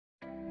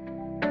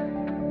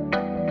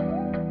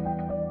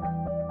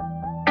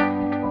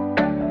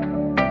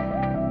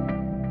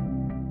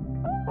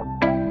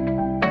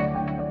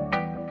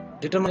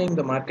Determining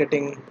the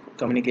marketing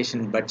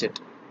communication budget.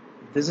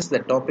 This is the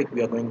topic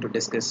we are going to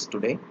discuss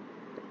today.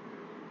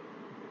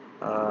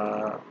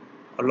 Uh,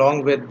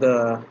 Along with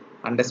the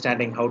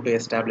understanding how to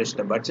establish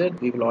the budget,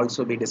 we will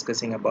also be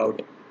discussing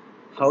about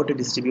how to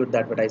distribute the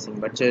advertising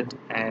budget,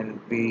 and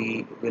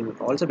we will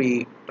also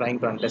be trying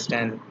to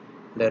understand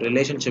the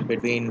relationship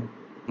between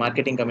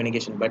marketing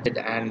communication budget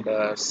and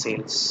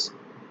sales.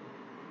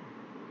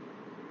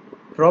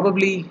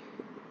 Probably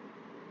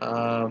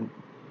um,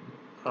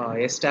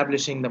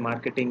 establishing the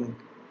marketing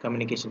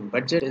communication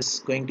budget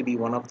is going to be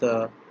one of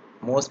the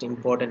most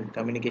important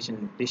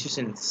communication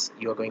decisions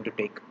you are going to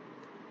take.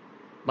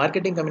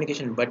 Marketing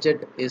communication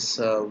budget is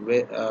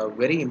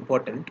very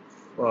important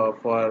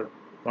for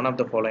one of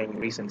the following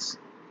reasons.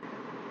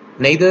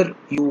 Neither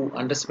you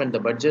underspend the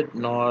budget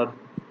nor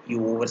you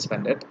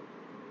overspend it.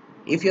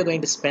 If you're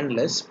going to spend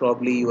less,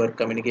 probably your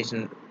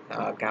communication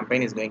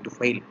campaign is going to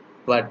fail.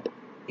 But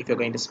if you're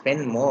going to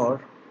spend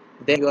more,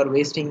 then you are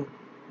wasting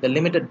the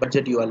limited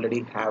budget you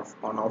already have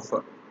on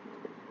offer.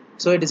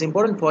 So it is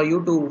important for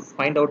you to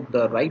find out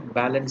the right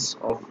balance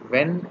of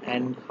when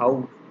and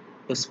how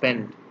to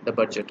spend the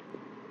budget.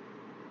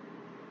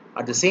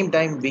 At the same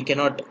time, we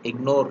cannot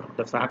ignore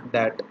the fact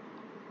that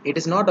it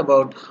is not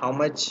about how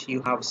much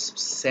you have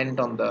sent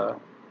on the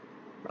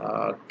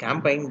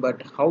campaign,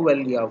 but how well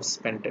you have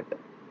spent it.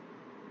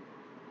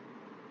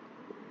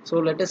 So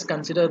let us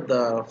consider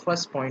the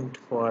first point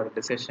for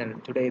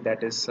discussion today,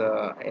 that is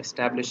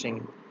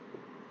establishing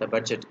the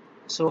budget.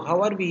 So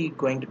how are we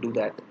going to do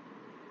that?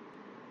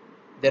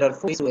 There are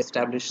four ways to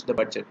establish the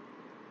budget.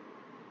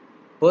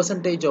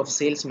 Percentage of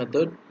sales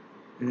method,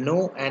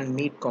 know and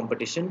meet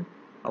competition,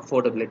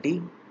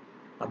 affordability,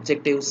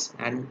 objectives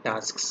and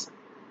tasks.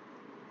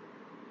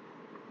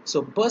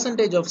 So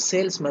percentage of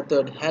sales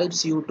method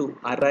helps you to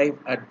arrive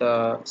at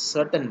a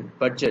certain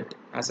budget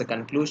as a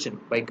conclusion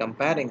by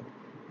comparing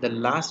the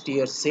last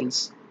year's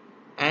sales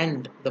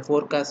and the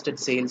forecasted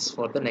sales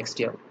for the next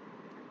year.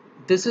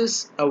 This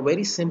is a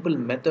very simple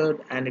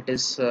method, and it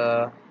is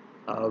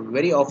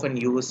very often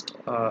used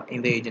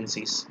in the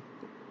agencies.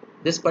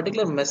 This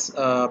particular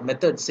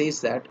method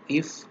says that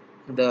if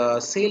the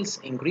sales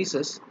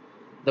increases,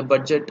 the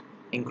budget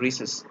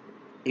increases.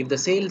 If the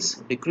sales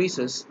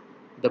decreases,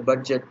 the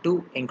budget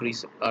too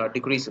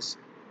decreases.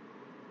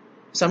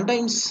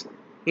 Sometimes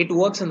it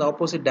works in the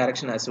opposite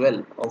direction as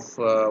well of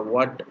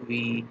what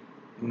we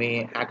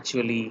may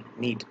actually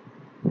need.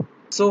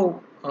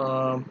 So,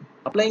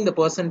 applying the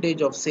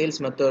percentage of sales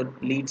method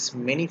leads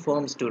many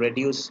firms to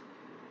reduce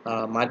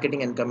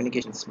marketing and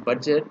communications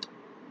budget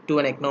to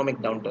an economic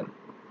downturn.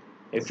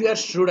 If you are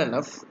shrewd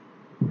enough,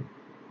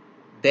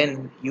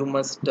 then you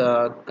must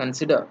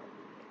consider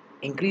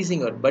increasing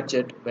your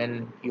budget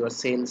when your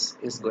sales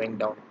is going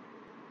down.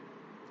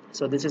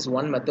 So this is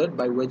one method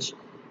by which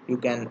you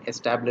can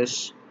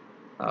establish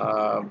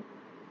uh,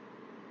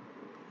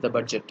 the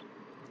budget.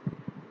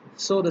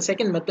 So the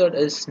second method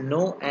is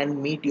know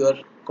and meet your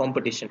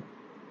competition.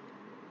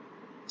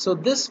 So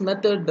this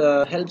method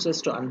helps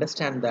us to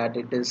understand that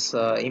it is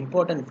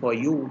important for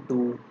you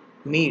to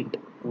meet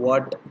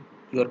what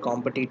your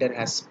competitor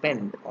has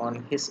spent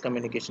on his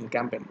communication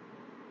campaign.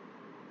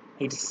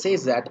 It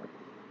says that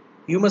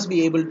you must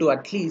be able to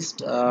at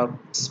least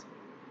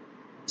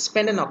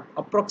spend an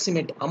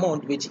approximate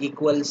amount which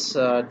equals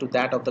to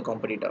that of the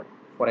competitor.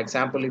 For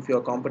example, if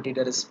your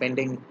competitor is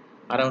spending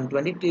around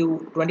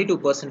 22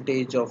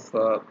 percentage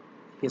of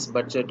his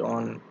budget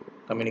on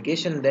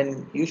communication,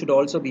 then you should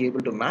also be able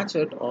to match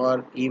it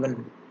or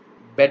even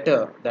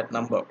better that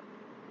number.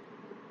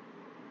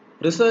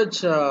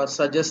 Research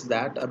suggests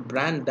that a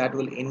brand that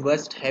will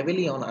invest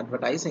heavily on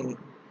advertising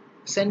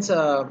sends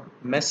a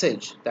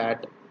message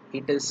that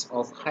it is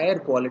of higher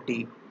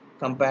quality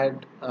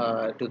compared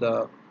to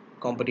the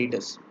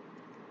competitors.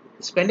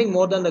 Spending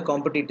more than the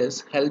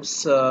competitors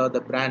helps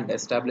the brand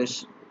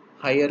establish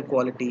higher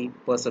quality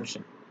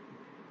perception.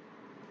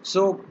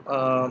 So,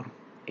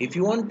 if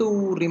you want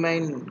to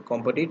remain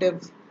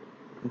competitive,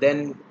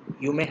 then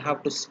you may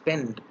have to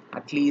spend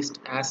at least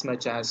as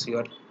much as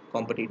your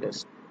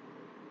competitors.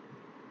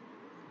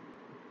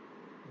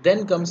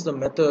 Then comes the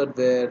method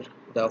where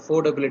the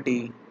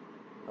affordability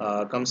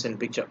comes in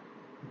picture.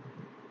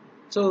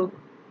 So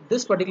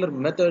this particular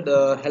method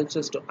helps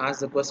us to ask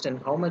the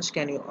question, how much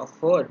can you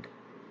afford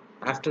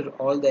after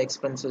all the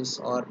expenses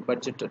are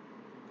budgeted?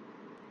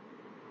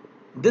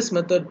 This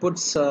method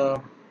puts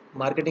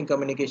marketing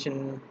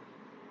communication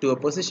to a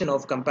position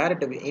of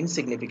comparative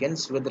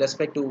insignificance with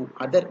respect to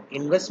other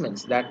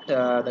investments that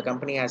the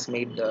company has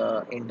made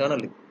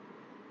internally.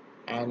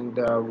 And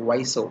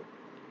why so?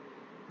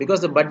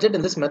 Because the budget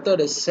in this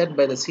method is set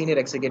by the senior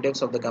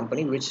executives of the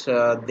company, which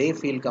they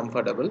feel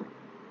comfortable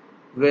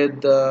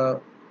with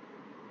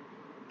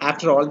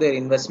after all their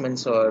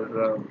investments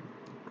are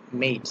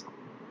made.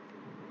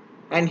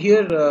 And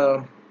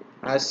here,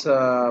 as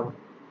a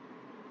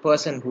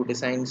person who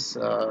designs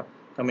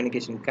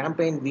communication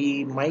campaign,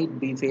 we might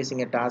be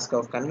facing a task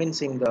of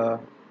convincing the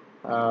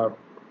uh,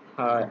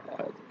 uh,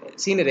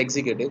 senior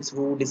executives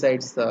who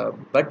decides the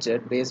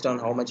budget based on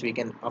how much we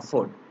can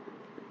afford.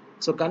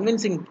 So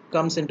convincing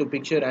comes into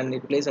picture, and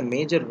it plays a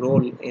major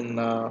role in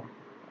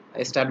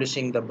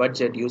establishing the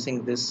budget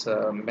using this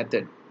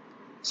method.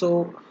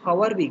 So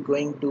how are we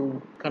going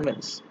to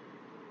convince?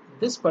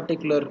 This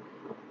particular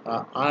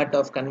art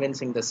of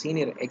convincing the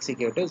senior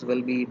executives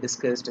will be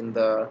discussed in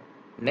the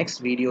next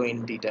video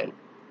in detail.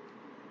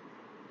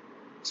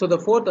 So the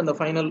fourth and the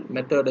final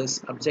method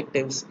is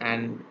objectives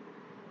and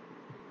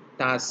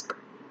task.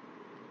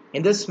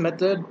 In this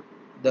method,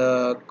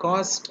 the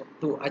cost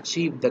to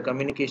achieve the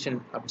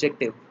communication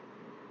objective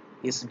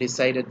is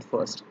decided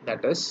first.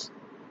 That is,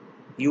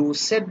 you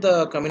set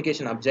the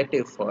communication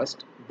objective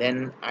first,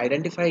 then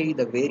identify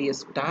the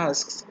various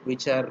tasks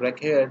which are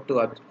required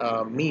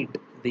to meet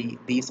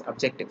these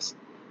objectives.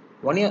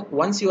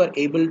 Once you are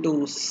able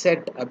to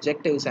set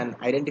objectives and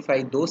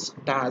identify those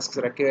tasks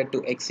required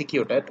to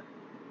execute it,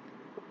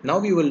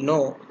 now you will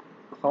know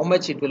how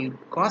much it will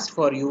cost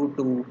for you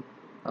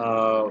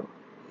to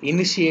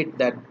initiate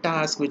that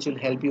task which will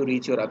help you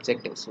reach your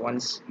objectives.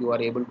 Once you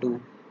are able to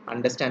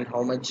understand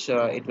how much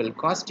it will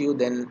cost you,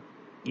 then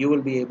you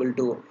will be able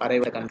to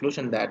arrive at a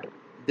conclusion that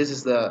this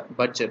is the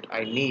budget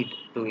I need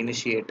to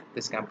initiate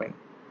this campaign.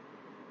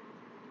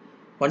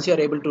 Once you are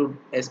able to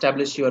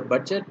establish your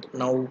budget,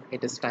 now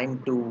it is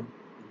time to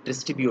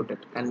distribute it.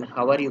 And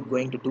how are you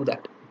going to do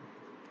that?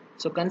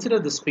 So consider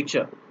this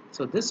picture.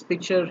 So this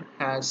picture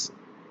has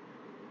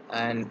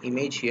an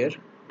image here,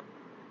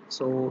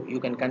 so you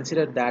can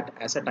consider that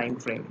as a time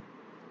frame.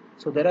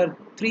 So there are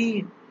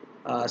three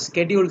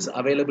schedules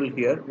available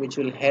here which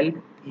will help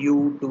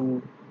you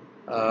to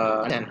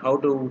understand how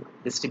to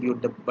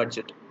distribute the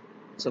budget.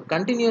 So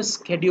continuous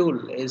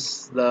schedule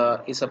is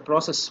a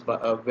process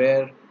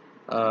where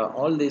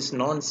all these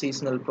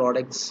non-seasonal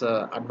products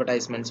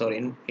advertisements are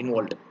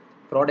involved.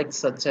 Products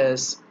such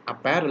as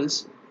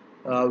apparels,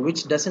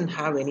 which doesn't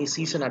have any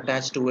season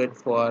attached to it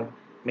for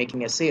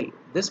making a sale.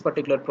 This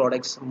particular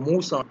products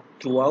moves on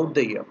throughout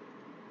the year.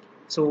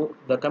 So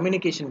the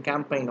communication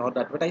campaign or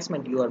the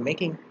advertisement you are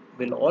making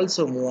will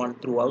also move on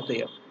throughout the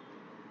year.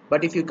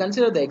 But if you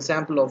consider the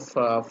example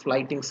of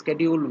flighting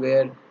schedule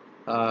where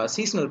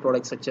seasonal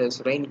products such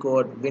as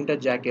raincoat, winter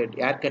jacket,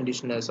 air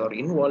conditioners are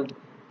involved,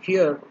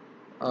 here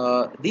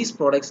these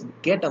products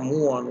get a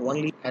move on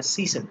only as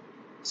season.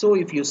 So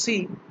if you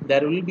see,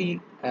 there will be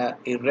a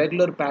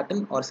irregular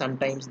pattern, or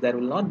sometimes there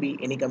will not be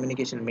any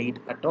communication made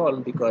at all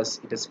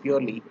because it is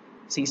purely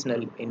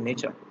seasonal in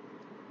nature.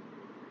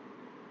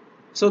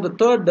 So the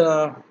third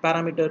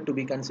parameter to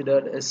be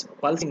considered is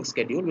pulsing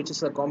schedule, which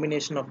is a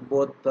combination of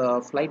both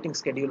flighting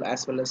schedule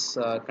as well as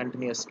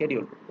continuous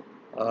schedule.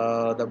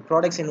 The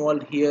products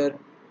involved here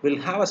will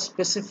have a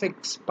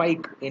specific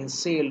spike in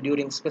sale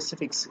during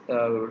specific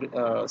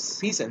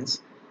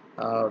seasons.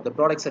 The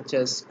products such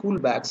as school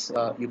bags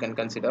you can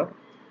consider.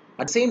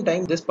 At the same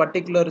time, this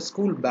particular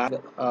school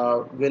bag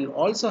will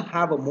also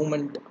have a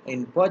movement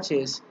in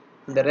purchase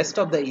in the rest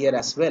of the year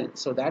as well.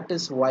 So that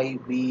is why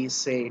we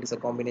say it is a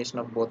combination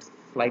of both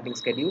flighting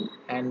schedule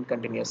and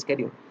continuous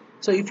schedule.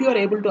 So if you are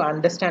able to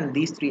understand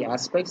these three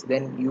aspects,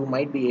 then you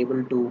might be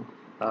able to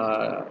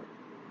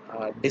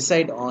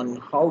decide on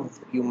how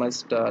you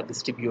must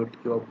distribute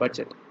your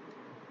budget.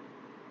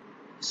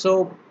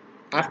 So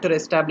after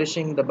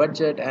establishing the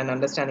budget and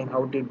understanding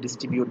how to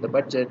distribute the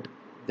budget,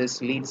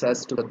 this leads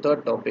us to the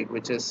third topic,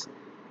 which is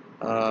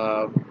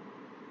uh,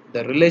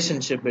 the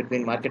relationship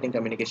between marketing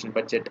communication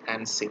budget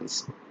and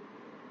sales.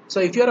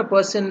 So if you're a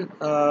person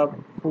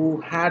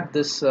who had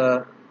this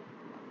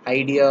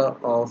idea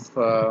of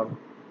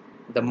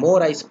the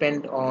more I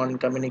spend on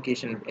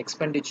communication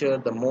expenditure,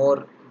 the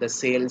more the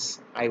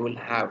sales I will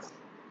have.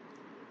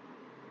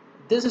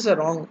 This is a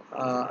wrong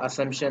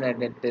assumption,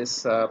 and it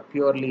is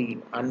purely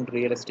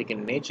unrealistic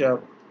in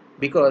nature,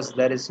 because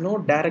there is no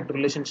direct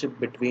relationship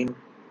between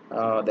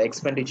the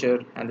expenditure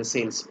and the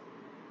sales.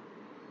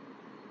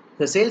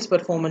 The sales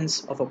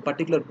performance of a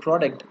particular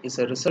product is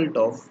a result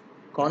of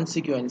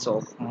consequence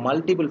of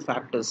multiple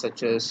factors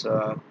such as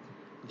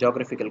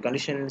geographical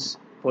conditions,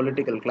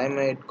 political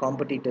climate,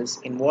 competitors'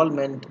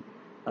 involvement,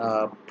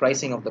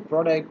 pricing of the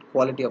product,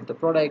 quality of the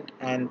product,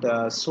 and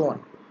so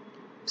on.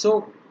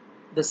 So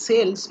the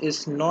sales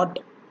is not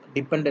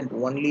dependent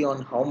only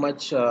on how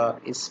much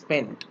is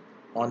spent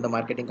on the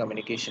marketing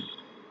communication.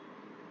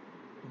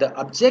 The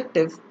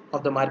objective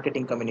of the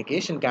marketing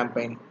communication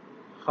campaign,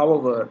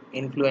 however,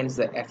 influence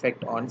the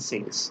effect on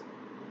sales.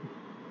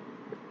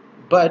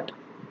 But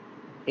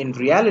in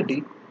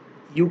reality,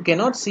 you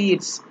cannot see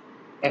its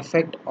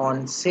effect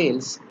on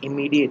sales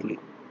immediately.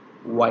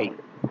 Why?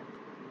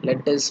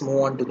 Let us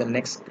move on to the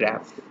next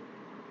graph.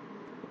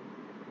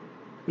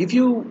 If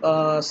you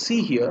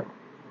see here,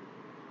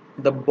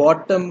 the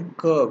bottom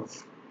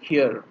curve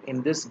here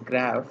in this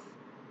graph,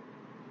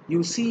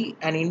 you see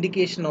an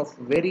indication of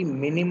very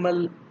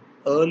minimal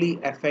early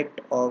effect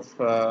of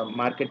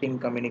marketing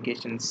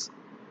communications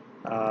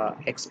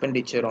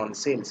expenditure on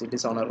sales. It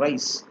is on a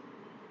rise.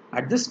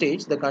 At this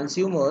stage, the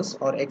consumers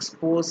are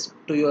exposed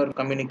to your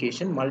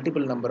communication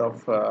multiple number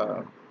of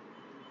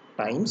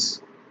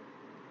times.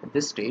 At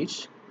this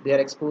stage, they are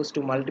exposed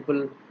to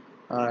multiple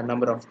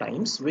number of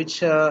times, which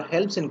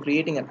helps in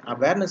creating an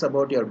awareness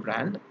about your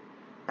brand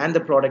and the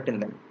product in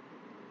them.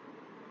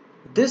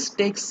 This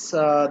takes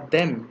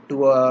them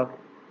to a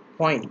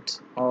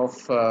point of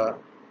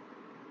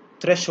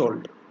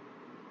threshold.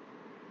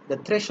 The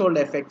threshold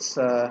effects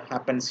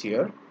happens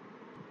here,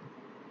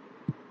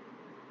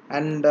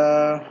 and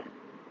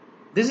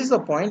this is the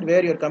point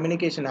where your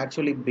communication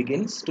actually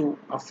begins to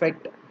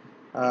affect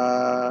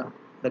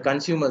the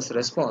consumer's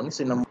response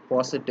in a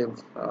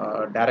positive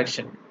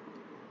direction.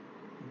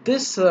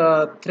 This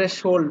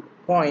threshold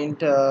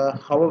point,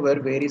 however,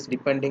 varies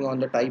depending on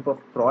the type of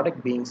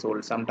product being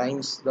sold.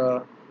 Sometimes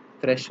the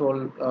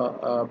threshold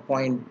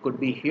point could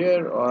be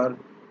here, or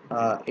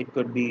it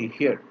could be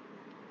here.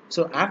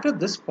 So after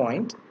this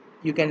point,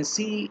 you can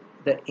see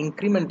the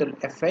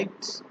incremental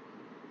effects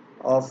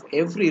of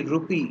every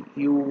rupee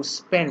you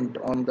spend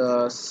on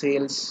the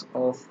sales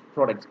of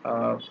product,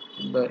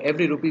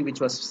 every rupee which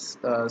was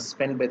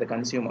spent by the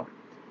consumer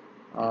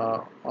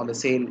on the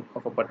sale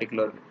of a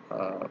particular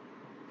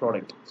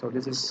product. So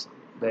this is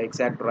the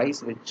exact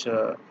rise which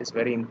is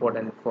very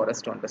important for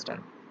us to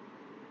understand.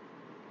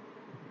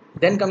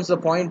 Then comes the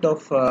point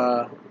of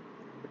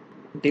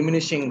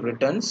diminishing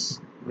returns,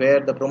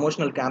 where the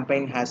promotional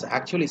campaign has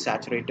actually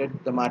saturated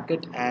the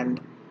market and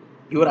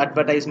your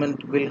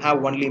advertisement will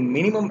have only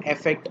minimum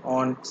effect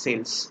on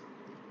sales,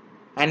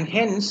 and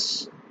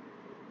hence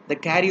the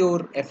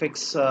carryover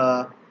effects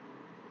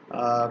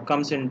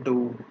comes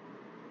into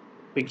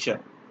picture.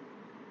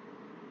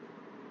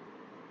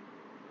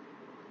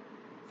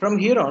 From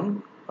here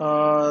on,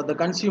 the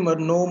consumer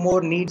no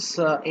more needs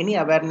any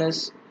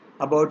awareness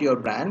about your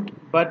brand,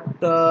 but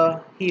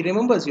he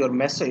remembers your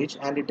message,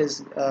 and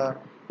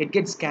it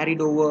gets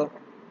carried over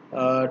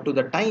to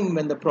the time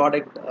when the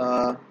product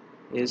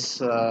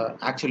is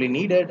actually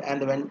needed,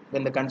 and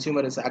when the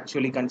consumer is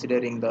actually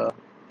considering the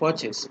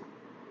purchase.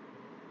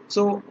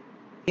 So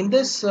in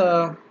this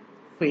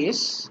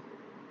phase,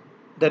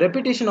 the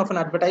repetition of an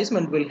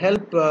advertisement will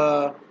help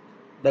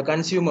the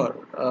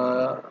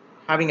consumer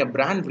having a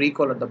brand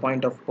recall at the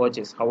point of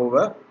purchase.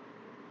 However,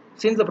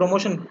 since the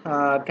promotion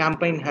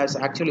campaign has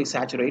actually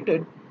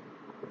saturated,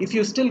 if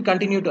you still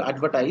continue to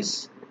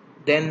advertise,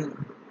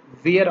 then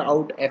wear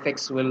out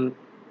effects will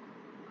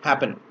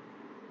happen,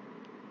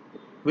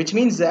 which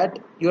means that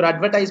your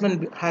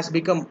advertisement has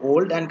become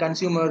old and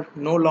consumer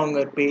no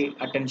longer pay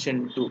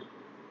attention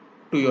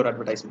to your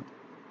advertisement.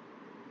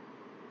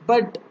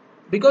 But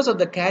because of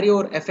the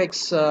carryover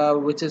effects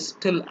which is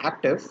still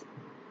active,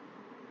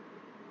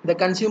 the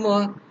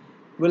consumer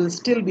will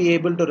still be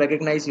able to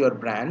recognize your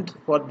brand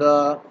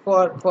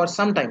for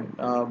some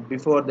time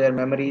before their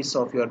memories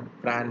of your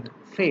brand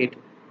fade,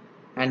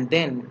 and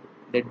then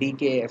the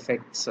decay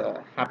effects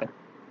happen,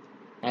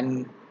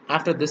 and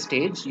after this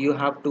stage you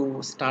have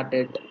to start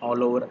it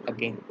all over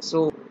again.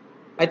 So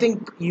I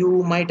think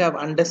you might have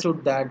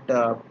understood that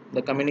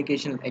the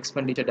communication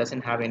expenditure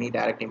doesn't have any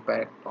direct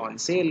impact on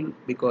sale,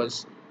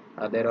 because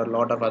there are a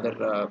lot of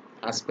other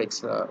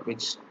aspects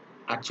which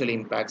actually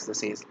impacts the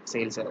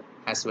sales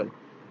as well.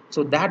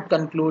 So that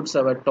concludes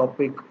our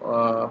topic,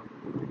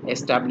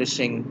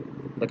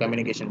 establishing the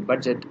communication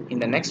budget. In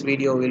the next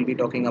video, we'll be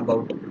talking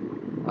about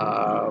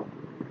uh,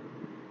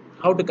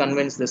 how to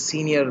convince the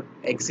senior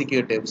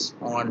executives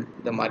on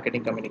the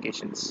marketing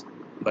communications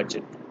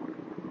budget.